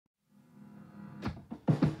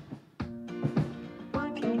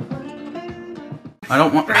I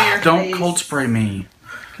don't want. Don't face. cold spray me.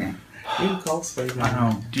 Okay. You can cold spray me. I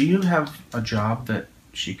know. Do you have a job that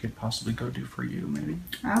she could possibly go do for you? Maybe.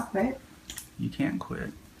 I'll quit. You can't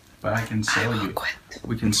quit, but I can sell you. Quit.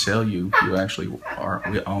 We can sell you. You actually are.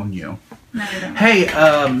 We own you. No, you don't. Hey,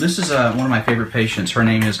 this is one of my favorite patients. Her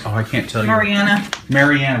name is. Oh, I can't tell you. Marianna.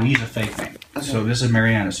 Marianna. We use a fake name. Okay. So this is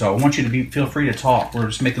Marianna. So I want you to feel free to talk. We're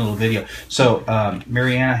just making a little video. So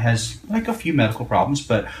Marianna has like a few medical problems,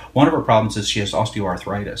 but one of her problems is she has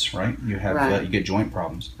osteoarthritis. Right? You have Right. you get joint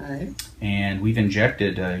problems. Right. And we've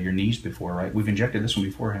injected your knees before, right? We've injected this one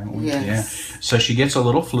before, haven't we? Yes. Yeah. So she gets a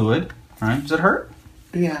little fluid. Right? Does it hurt?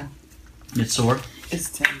 Yeah. It's sore. It's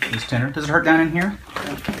tender. It's tender. Does it hurt down in here?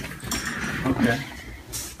 Okay.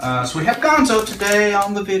 So we have Gonzo today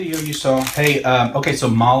on the video you saw. Hey, okay, so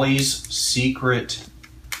Molly's secret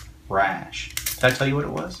rash. Did I tell you what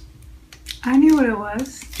it was? I knew what it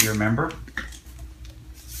was. Do you remember?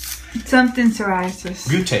 Something psoriasis.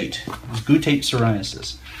 Gutate. It was gutate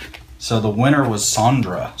psoriasis. So the winner was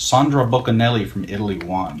Sandra. Sandra Boccanelli from Italy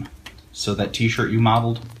won. So that t-shirt you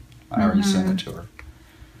modeled, I already sent it to her.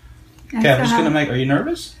 Okay, I'm just going to make... Are you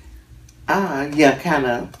nervous? Yeah, kind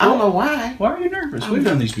of. I don't know why. Why are you nervous? We've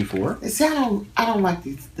done these before. See, I don't like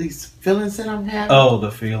these feelings that I'm having. Oh,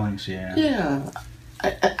 the feelings, yeah. Yeah.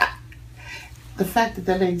 The fact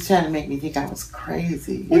that lady's trying to make me think I was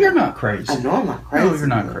crazy. Well, you're not crazy. I know I'm not crazy. No, you're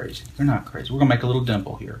not crazy. You're not crazy. We're going to make a little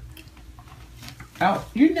dimple here. Out.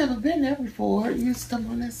 You've never been there before. You used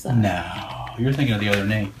on this side. No. You're thinking of the other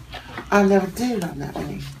knee. I never did on that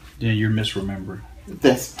one. Yeah, you're misremembering.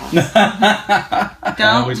 This one. I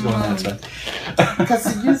always go on that side. Because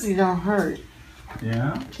it usually don't hurt.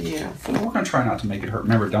 Yeah? Yeah. So we're going to try not to make it hurt.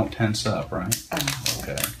 Remember, don't tense up, right?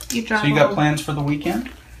 Okay. You So you got plans for the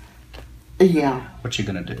weekend? Yeah. What you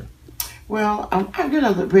going to do? Well, I'm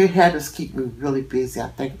gonna the redheaders keep me really busy. I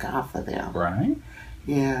thank God for them. Right?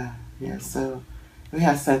 Yeah. Yeah. So we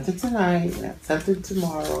have something tonight. We have something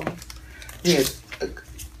tomorrow. We had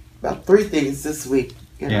about 3 things this week.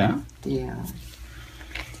 You know? Yeah? Yeah.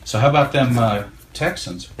 So how about them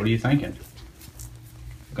Texans? What are you thinking?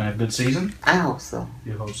 Gonna have a good season? I hope so.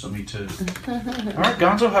 You hope so, me too. All right,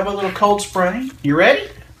 Gonzo, how about a little cold spray? You ready?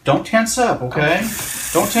 Don't tense up, okay?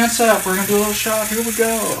 Don't tense up. We're gonna do a little shot. Here we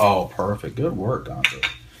go. Oh, perfect. Good work, Gonzo.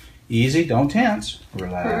 Easy. Don't tense.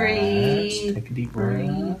 Relax. Breathe. Take a deep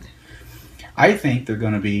breath. I think they're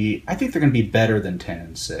gonna be better than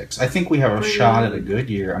 10-6. I think we have a shot at a good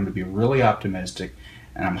year. I'm gonna be really optimistic.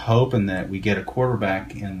 And I'm hoping that we get a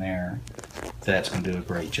quarterback in there that's going to do a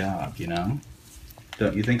great job, you know?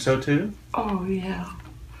 Don't you think so, too? Oh, yeah.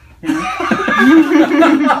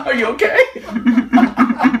 Are you okay?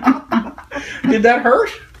 Did that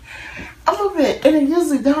hurt? A little bit. And it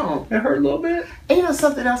usually don't. It hurt a little bit? And you know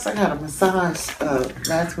something else? I got a massage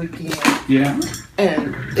last weekend. Yeah?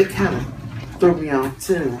 And it kind of threw me off,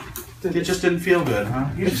 too. It just didn't feel good, huh?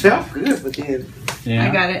 It felt good, but then... Yeah.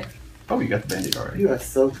 I got it. Oh, you got the Band-Aid already. You are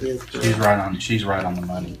so good. Girl. She's right on the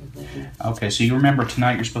money. Okay, so you remember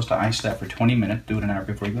tonight you're supposed to ice that for 20 minutes. Do it an hour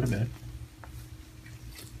before you go to bed.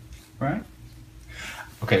 Right?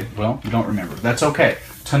 Okay, well, you don't remember. That's okay.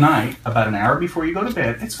 Tonight, about an hour before you go to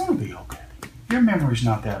bed, it's going to be okay. Your memory's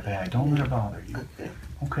not that bad. Don't let it bother you. Okay.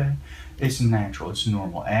 Okay? It's natural. It's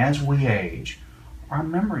normal. As we age, our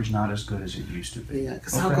memory's not as good as it used to be. Yeah,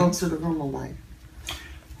 because I'll go to the room all night.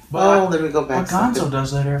 But, let me go back. But Gonzo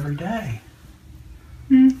does that every day.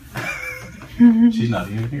 She's not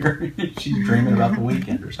even here. She's dreaming about the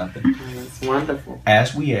weekend or something. Oh, that's wonderful.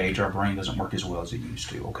 As we age, our brain doesn't work as well as it used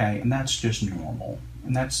to, okay? And that's just normal.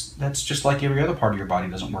 And that's just like every other part of your body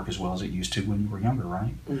doesn't work as well as it used to when you were younger,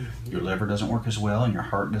 right? Mm-hmm. Your liver doesn't work as well, and your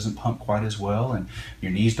heart doesn't pump quite as well, and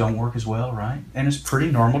your knees don't work as well, right? And it's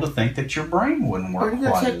pretty normal to think that your brain wouldn't work quite as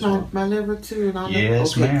well. Are you going to check my liver too? And all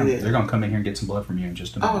yes, that? Okay, ma'am. good. They're going to come in here and get some blood from you in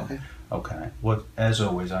just a minute. Oh, okay. Okay. Well, as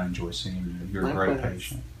always, I enjoy seeing you. You're a great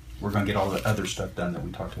patient. We're going to get all the other stuff done that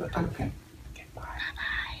we talked about too. Okay. Okay, bye.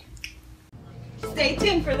 Bye-bye. Stay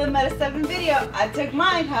tuned for the Meta 7 video. I took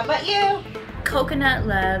mine. How about you? Coconut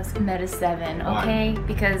loves Meta 7, okay? Why?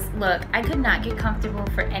 Because, look, I could not get comfortable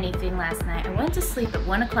for anything last night. I went to sleep at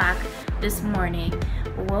 1 o'clock this morning,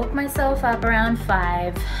 woke myself up around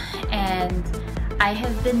 5, and I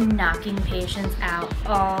have been knocking patients out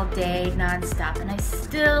all day nonstop, and I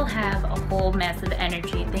still have a whole mess of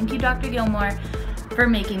energy. Thank you, Dr. Gilmore, for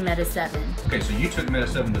making Meta 7. Okay, so you took Meta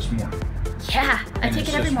 7 this morning. Yeah, I take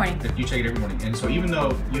it every morning. You take it every morning. And so even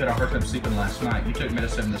though you had a hard time sleeping last night, you took Meta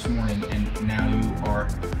 7 this morning, and now you are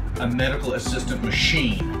a medical assistant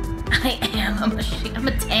machine. I am a machine. I'm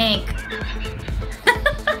a tank.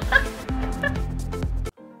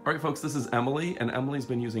 All right, folks, this is Emily, and Emily's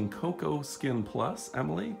been using Coco Skin Plus.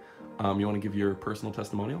 Emily, you want to give your personal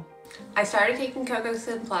testimonial? I started taking Coco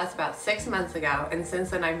Skin Plus about 6 months ago, and since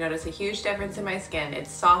then I've noticed a huge difference in my skin.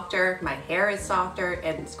 It's softer, my hair is softer,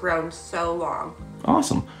 and it's grown so long.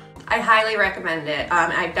 Awesome. I highly recommend it.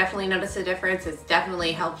 I've definitely noticed a difference. It's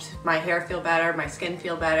definitely helped my hair feel better, my skin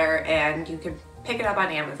feel better, and you can pick it up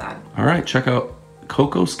on Amazon. All right, check out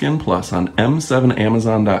Coco Skin Plus on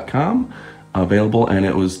m7amazon.com. Available, and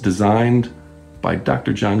it was designed by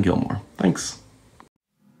Dr. John Gilmore. Thanks.